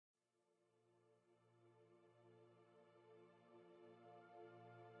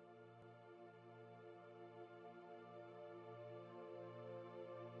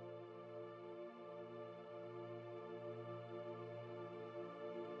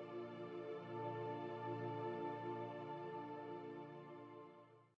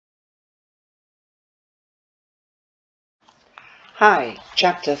Hi,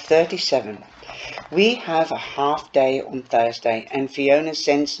 chapter 37. We have a half day on Thursday and Fiona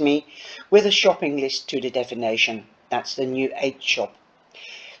sends me with a shopping list to the divination. That's the new age shop.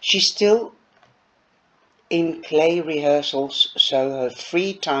 She's still in play rehearsals, so her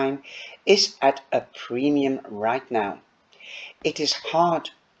free time is at a premium right now. It is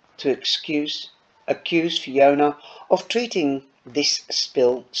hard to accuse Fiona of treating this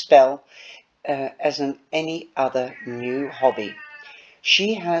spell as any other new hobby.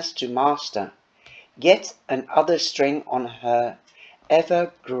 She has to master yet another string on her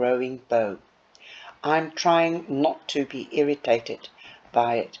ever-growing bow. I'm trying not to be irritated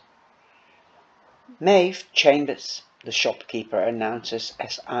by it. Maeve Chambers, the shopkeeper announces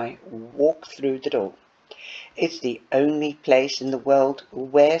as I walk through the door. It's the only place in the world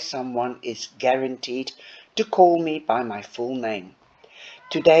where someone is guaranteed to call me by my full name.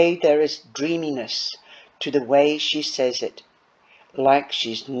 Today there is dreaminess to the way she says it, like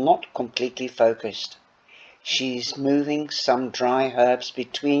she's not completely focused. She's moving some dry herbs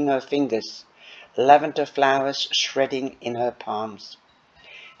between her fingers, lavender flowers shredding in her palms.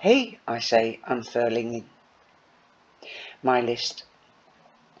 Hey, I say, unfurling my list.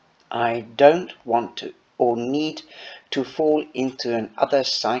 I don't want to or need to fall into another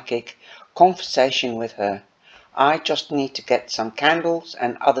psychic conversation with her. I just need to get some candles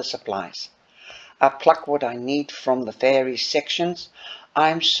and other supplies. I pluck what I need from the fairy sections.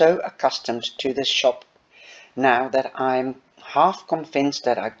 I'm so accustomed to this shop now that I'm half convinced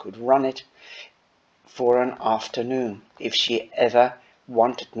that I could run it for an afternoon if she ever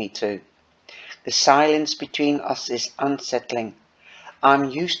wanted me to. The silence between us is unsettling.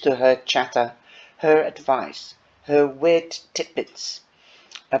 I'm used to her chatter, her advice, her weird tidbits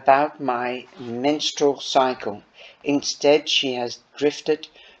about my menstrual cycle. Instead, she has drifted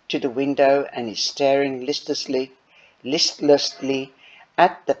to the window and is staring listlessly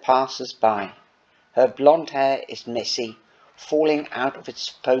at the passers-by. Her blonde hair is messy, falling out of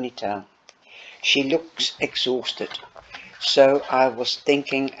its ponytail. She looks exhausted. So I was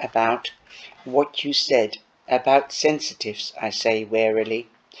thinking about what you said about sensitives, I say warily.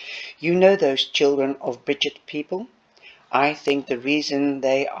 You know those children of Bridget people? I think the reason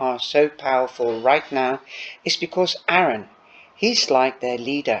they are so powerful right now is because Aaron, he's like their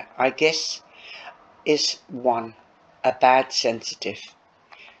leader, I guess, is a bad sensitive.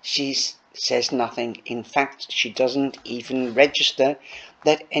 She says nothing. In fact, she doesn't even register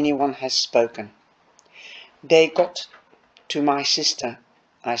that anyone has spoken. They got to my sister,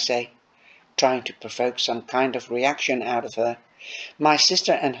 I say, trying to provoke some kind of reaction out of her. My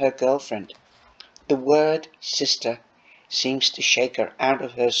sister and her girlfriend. The word sister seems to shake her out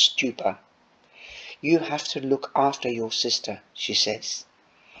of her stupor. You have to look after your sister, she says,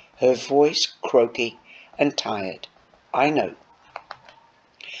 her voice croaky and tired. I know.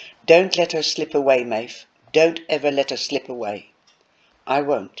 Don't let her slip away, Maeve. Don't ever let her slip away. I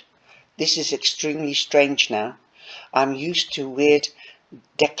won't. This is extremely strange now. I'm used to weird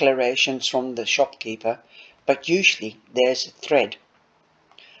declarations from the shopkeeper, but usually there's a thread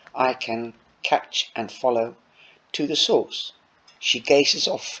I can catch and follow to the source. She gazes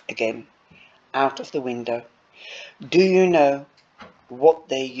off again, out of the window. Do you know what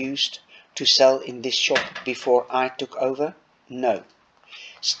they used to sell in this shop before I took over? No.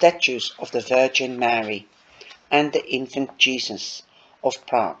 Statues of the Virgin Mary and the infant Jesus of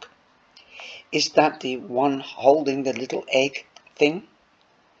Prague. Is that the one holding the little egg thing?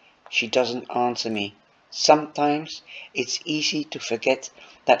 She doesn't answer me. Sometimes it's easy to forget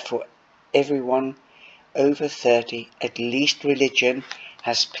that for everyone over 30, at least religion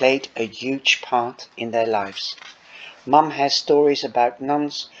has played a huge part in their lives. Mum has stories about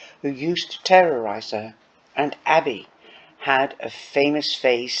nuns who used to terrorize her, and Abby had a famous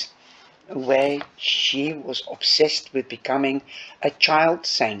phase where she was obsessed with becoming a child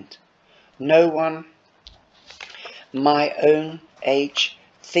saint. No one my own age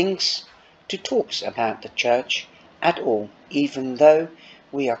thinks to talks about the church at all, even though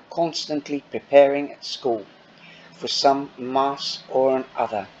we are constantly preparing at school for some mass or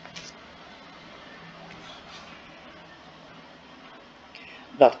another.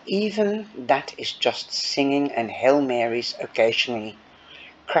 But even that is just singing and Hail Marys occasionally,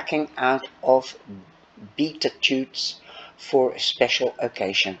 cracking out of beatitudes for a special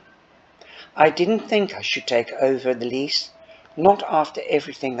occasion. I didn't think I should take over the lease, not after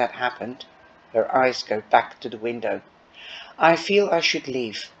everything that happened. Her eyes go back to the window. I feel I should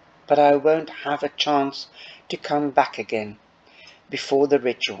leave, but I won't have a chance to come back again before the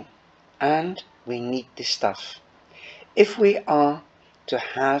ritual, and we need this stuff. If we are to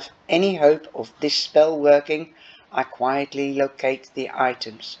have any hope of this spell working, I quietly locate the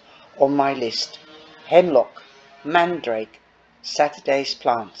items on my list. Hemlock, mandrake, Saturday's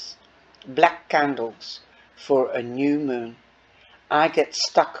plants, black candles for a new moon. I get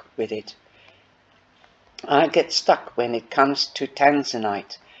stuck with it. I get stuck when it comes to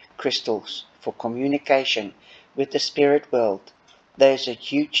tanzanite crystals for communication with the spirit world. There's a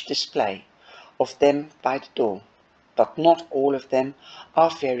huge display of them by the door, but not all of them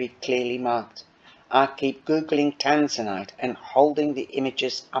are very clearly marked. I keep googling tanzanite and holding the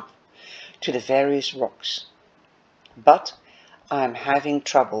images up to the various rocks, but I am having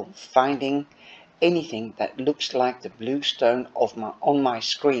trouble finding anything that looks like the blue stone on my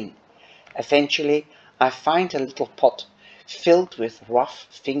screen. Eventually, I find a little pot filled with rough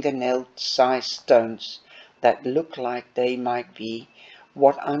fingernail-sized stones that look like they might be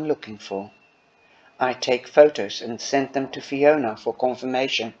what I'm looking for. I take photos and send them to Fiona for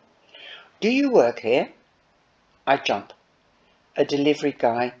confirmation. Do you work here? I jump. A delivery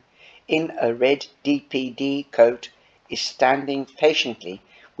guy in a red DPD coat is standing patiently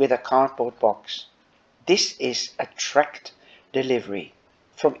with a cardboard box. This is a tracked delivery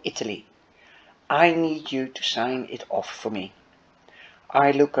from Italy. I need you to sign it off for me.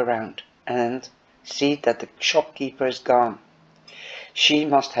 I look around and see that the shopkeeper is gone. She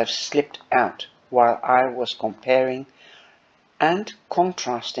must have slipped out while I was comparing and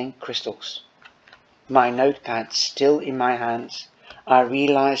contrasting crystals. My notepad still in my hands, I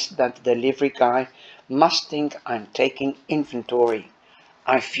realize that the delivery guy must think I'm taking inventory.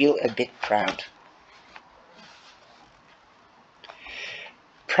 I feel a bit proud.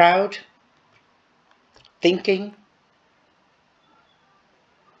 Proud, thinking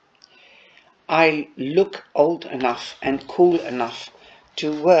I look old enough and cool enough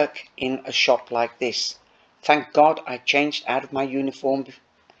to work in a shop like this. Thank God I changed out of my uniform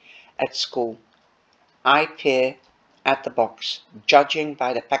at school. I peer at the box. Judging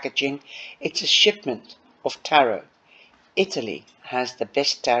by the packaging, it's a shipment of tarot. Italy has the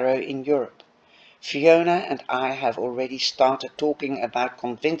best tarot in Europe. Fiona and I have already started talking about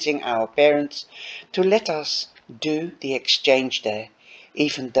convincing our parents to let us do the exchange there,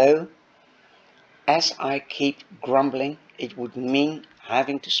 even though, as I keep grumbling, it would mean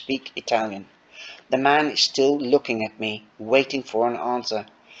having to speak Italian. The man is still looking at me, waiting for an answer.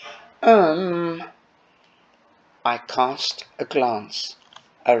 I cast a glance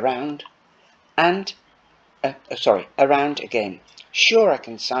around and, around again. Sure, I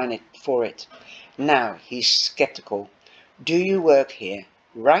can sign it for it. Now he's skeptical. Do you work here,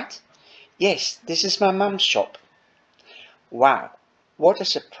 right? Yes, this is my mum's shop. Wow, what a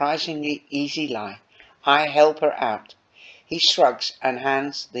surprisingly easy lie. I help her out. He shrugs and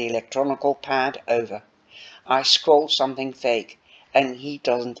hands the electronical pad over. I scroll something vague, and he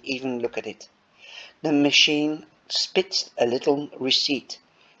doesn't even look at it. The machine spits a little receipt,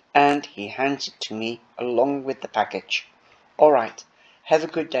 and he hands it to me along with the package. All right, have a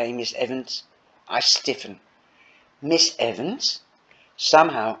good day, Miss Evans. I stiffen. Miss Evans?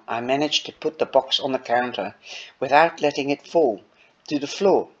 Somehow I managed to put the box on the counter without letting it fall to the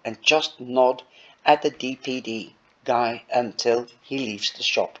floor and just nod at the DPD guy until he leaves the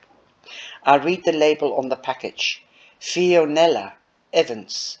shop. I read the label on the package. Fionella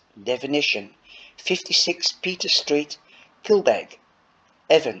Evans. Definition. 56 Peter Street, Kilbeg.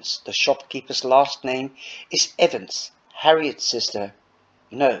 Evans. The shopkeeper's last name is Evans, Harriet's sister.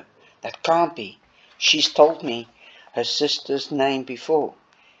 No, that can't be. She's told me her sister's name before.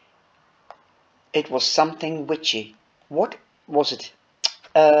 It was something witchy. What was it?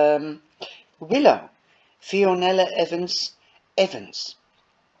 Willow. Fionella Evans. Evans.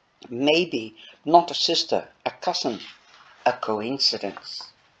 Maybe not a sister, a cousin. A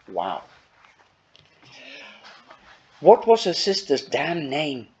coincidence. Wow. What was her sister's damn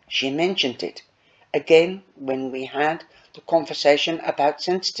name? She mentioned it. Again, when we had the conversation about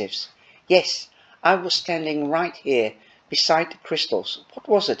sensitives. Yes, I was standing right here beside the crystals. What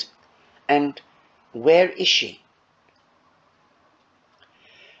was it? And where is she?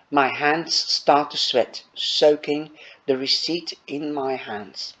 My hands start to sweat, soaking the receipt in my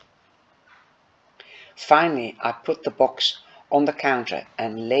hands. Finally, I put the box on the counter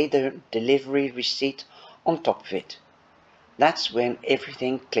and lay the delivery receipt on top of it. That's when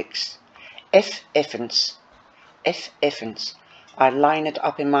everything clicks. F. Evans. F. Evans. I line it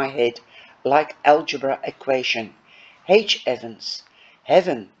up in my head like algebra equation. H. Evans.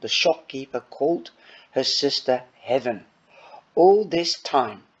 Heaven. The shopkeeper called her sister Heaven. All this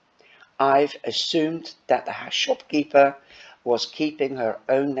time, I've assumed that the shopkeeper was keeping her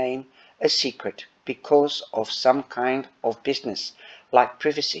own name a secret because of some kind of business, like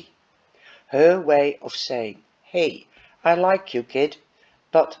privacy. Her way of saying "Hey, I like you, kid,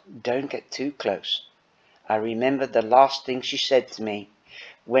 but don't get too close." I remember the last thing she said to me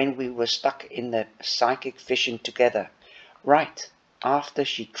when we were stuck in the psychic vision together, right after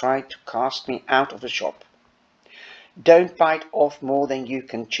she tried to cast me out of the shop. "Don't bite off more than you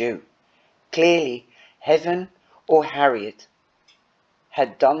can chew." Clearly, Heaven or Harriet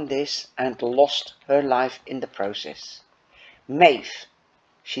had done this and lost her life in the process. Maeve,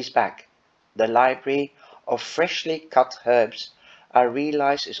 she's back. The library of freshly cut herbs, I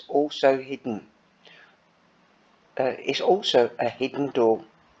realize, is also a hidden door.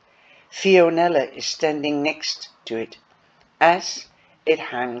 Fionella is standing next to it, as it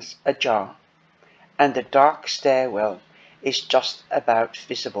hangs ajar, and the dark stairwell is just about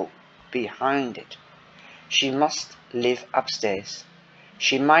visible behind it. She must live upstairs.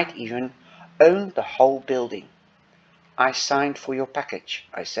 She might even own the whole building. "I signed for your package,"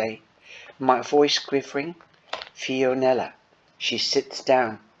 I say, my voice quivering. Fionella. She sits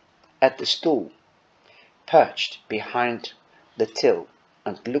down at the stool, perched behind the till,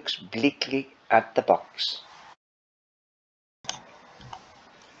 and looks bleakly at the box.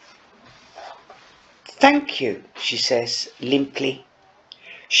 "Thank you," she says limply.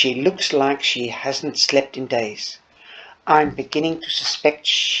 She looks like she hasn't slept in days. I'm beginning to suspect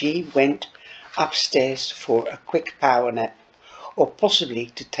she went upstairs for a quick power nap, or possibly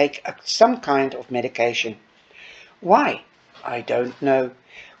to take some kind of medication. Why? I don't know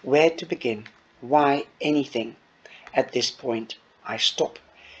where to begin. Why anything? At this point, I stop,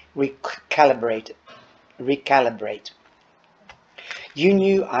 recalibrate. You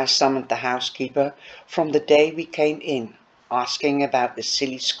knew I summoned the housekeeper from the day we came in, asking about the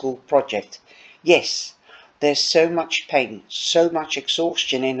silly school project. Yes, there's so much pain, so much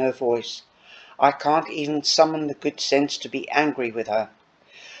exhaustion in her voice. I can't even summon the good sense to be angry with her.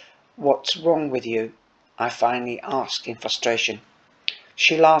 "What's wrong with you?" I finally ask in frustration.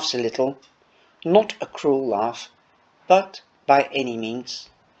 She laughs a little, not a cruel laugh, but by any means.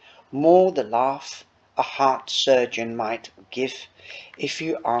 More the laugh a heart surgeon might give if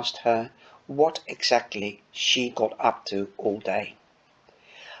you asked her what exactly she got up to all day.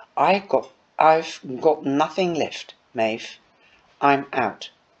 I've got nothing left, Maeve. I'm out.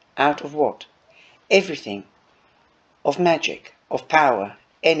 Out of what? Everything. Of magic, of power,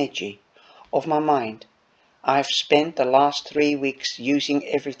 energy, of my mind. I've spent the last 3 weeks using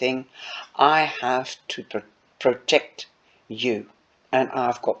everything I have to protect you, and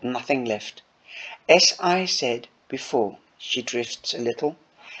I've got nothing left. As I said before, she drifts a little,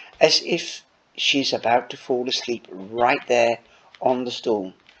 as if she's about to fall asleep right there on the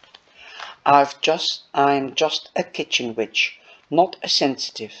stool. I'm just a kitchen witch, not a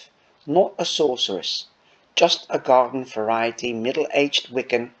sensitive, not a sorceress, just a garden variety middle-aged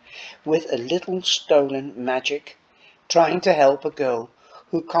Wiccan with a little stolen magic, trying to help a girl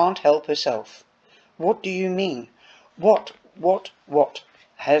who can't help herself. What do you mean? What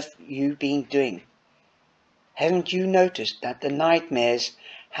have you been doing? Haven't you noticed that the nightmares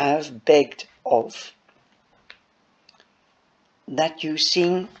have begged of? That you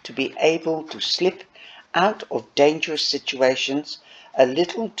seem to be able to slip out of dangerous situations a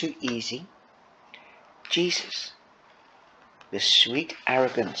little too easy? Jesus, the sweet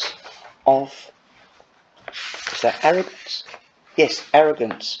arrogance of, is that arrogance? Yes,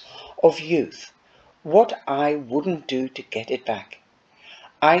 arrogance of youth. What I wouldn't do to get it back.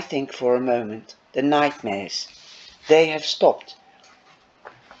 I think for a moment the nightmares, they have stopped.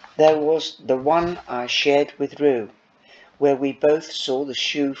 There was the one I shared with Rue, where we both saw the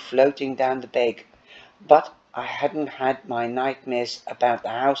shoe floating down the beg, but I hadn't had my nightmares about the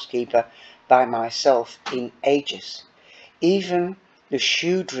housekeeper by myself in ages. Even the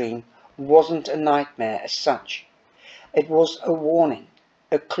shoe dream wasn't a nightmare as such. It was a warning,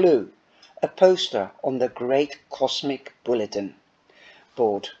 a clue, a poster on the great cosmic bulletin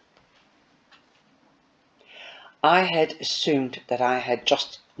board. I had assumed that I had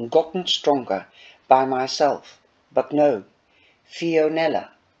just gotten stronger by myself, but no, Fionella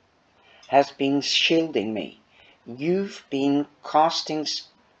has been shielding me. You've been casting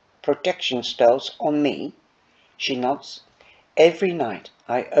protection spells on me? She nods. Every night.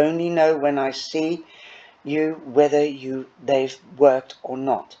 I only know when I see you whether they've worked or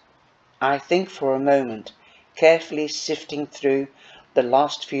not. I think for a moment, carefully sifting through the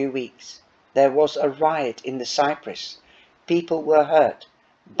last few weeks. There was a riot in the Cypress. People were hurt,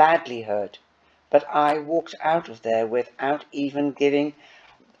 badly hurt, but I walked out of there without even giving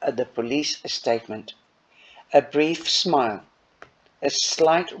the police a statement. A brief smile, a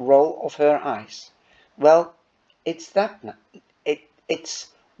slight roll of her eyes. Well, it's that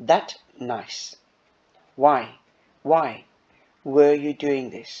nice. Why? Why were you doing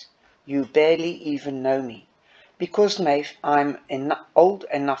this? You barely even know me. Because, Maeve, I'm old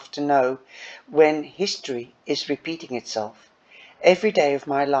enough to know when history is repeating itself. Every day of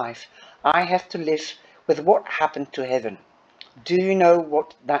my life I have to live with what happened to heaven. Do you know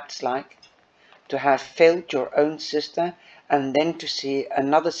what that's like? To have failed your own sister and then to see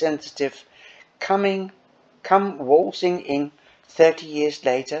another sensitive come waltzing in 30 years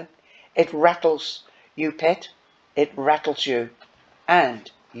later. It rattles you, pet. It rattles you.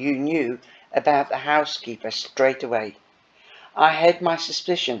 And you knew about the housekeeper straight away. I had my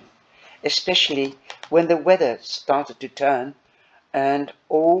suspicion, especially when the weather started to turn and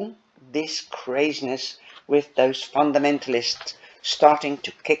all this craziness with those fundamentalists starting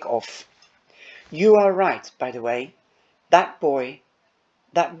to kick off. You are right, by the way. That boy,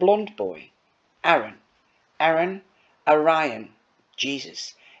 that blonde boy, Aaron, Orion,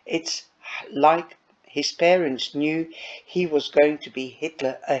 Jesus. It's like his parents knew he was going to be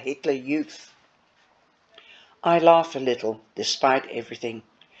a Hitler Youth. I laugh a little, despite everything.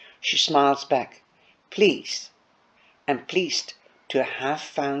 She smiles back. Pleased, and pleased to have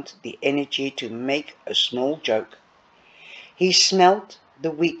found the energy to make a small joke. He smelt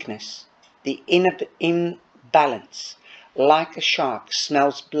the weakness, the imbalance, like a shark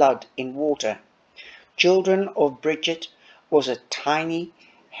smells blood in water. Children of Bridget was a tiny,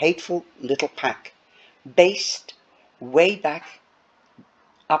 hateful little pack, based way back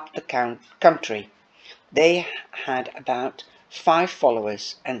up the country. They had about 5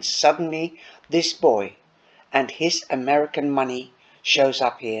 followers, and suddenly this boy and his American money shows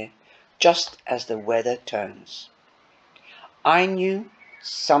up here, just as the weather turns. I knew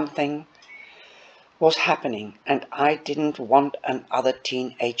something was happening, and I didn't want another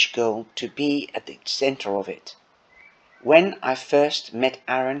teenage girl to be at the center of it. When I first met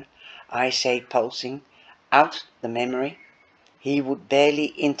Aaron, I say pulsing out the memory, he would barely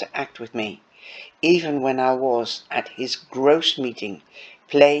interact with me, even when I was at his gross meeting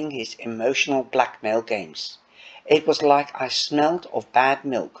playing his emotional blackmail games. It was like I smelled of bad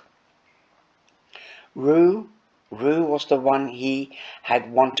milk. Rue was the one he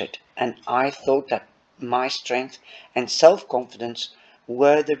had wanted, and I thought that my strength and self-confidence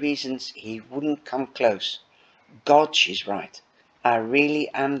were the reasons he wouldn't come close. God, she's right. I really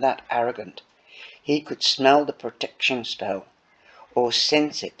am that arrogant. He could smell the protection spell, or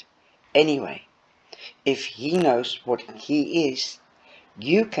sense it. Anyway, if he knows what he is,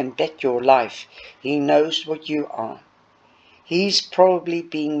 you can bet your life he knows what you are. He's probably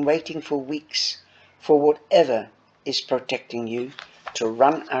been waiting for weeks for whatever is protecting you to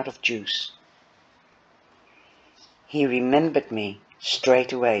run out of juice. He remembered me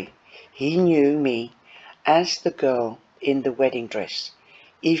straight away. He knew me as the girl in the wedding dress,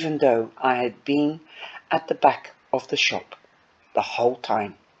 even though I had been at the back of the shop the whole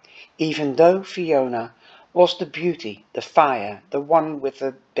time. Even though Fiona was the beauty, the fire, the one with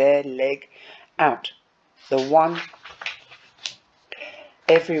the bare leg out, the one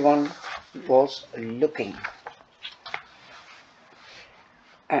everyone was looking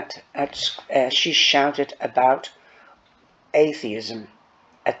at as she shouted about atheism.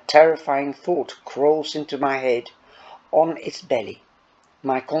 A terrifying thought crawls into my head on its belly.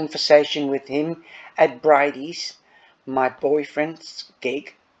 My conversation with him at Bridie's, my boyfriend's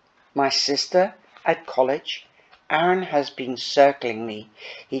gig, my sister at college. Aaron has been circling me.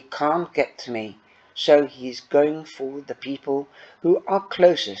 He can't get to me, so he's going for the people who are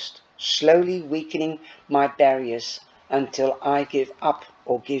closest, slowly weakening my barriers until I give up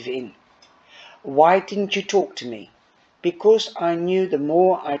or give in. Why didn't you talk to me? Because I knew the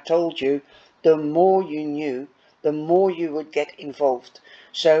more I told you, the more you knew, the more you would get involved.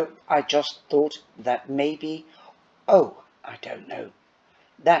 So I just thought that maybe, oh, I don't know,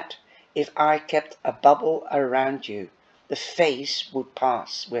 that if I kept a bubble around you, the phase would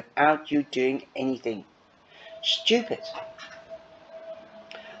pass without you doing anything. Stupid.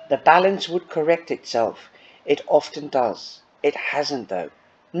 The balance would correct itself. It often does. It hasn't though.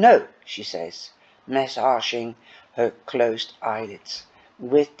 No, she says, massaging her closed eyelids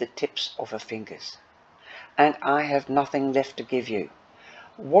with the tips of her fingers. And I have nothing left to give you.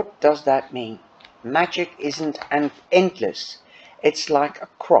 What does that mean? Magic isn't endless. It's like a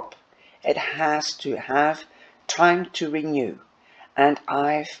crop. It has to have time to renew. And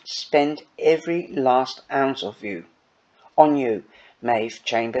I've spent every last ounce of you on you, Maeve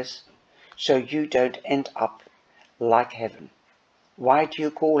Chambers, so you don't end up like heaven. Why do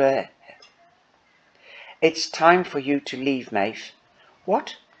you call her? It's time for you to leave, Maeve.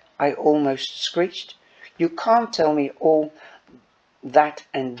 What? I almost screeched. You can't tell me all that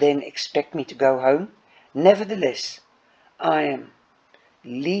and then expect me to go home. Nevertheless, I am.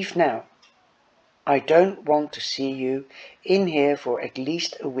 Leave now. I don't want to see you in here for at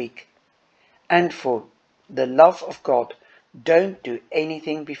least a week. And for the love of God, don't do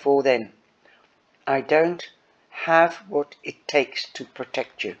anything before then. I don't have what it takes to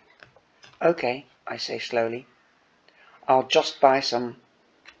protect you. Okay, I say slowly. I'll just buy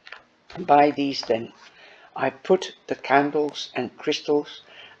these then. I put the candles and crystals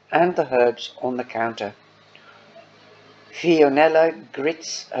and the herbs on the counter. Fionella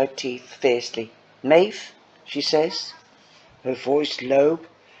grits her teeth fiercely. Maeve, she says, her voice low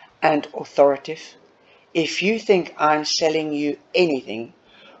and authoritative, if you think I'm selling you anything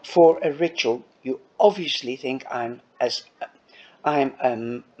for a ritual, you obviously think I'm a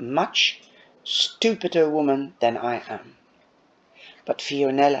much stupider woman than I am. But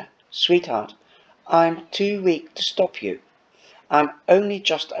Fionella, sweetheart, I'm too weak to stop you. I'm only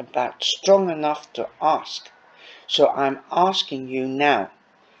just about strong enough to ask. So I'm asking you now.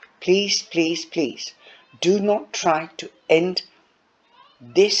 Please, please, please, do not try to end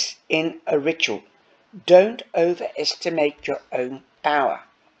this in a ritual. Don't overestimate your own power.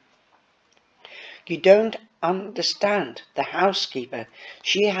 You don't understand. The housekeeper,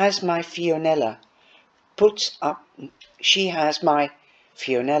 she has my Fionella puts up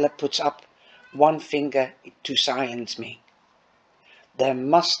one finger to silence me. There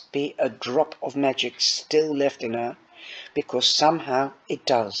must be a drop of magic still left in her, because somehow it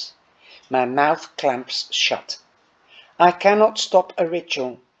does. My mouth clamps shut. I cannot stop a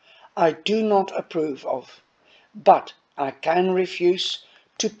ritual I do not approve of, but I can refuse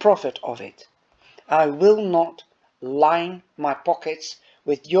to profit of it. I will not line my pockets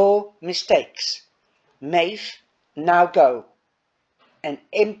with your mistakes. Maeve, now go. And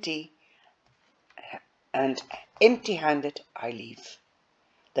empty-handed I leave.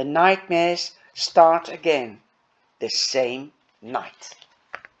 The nightmares start again the same night.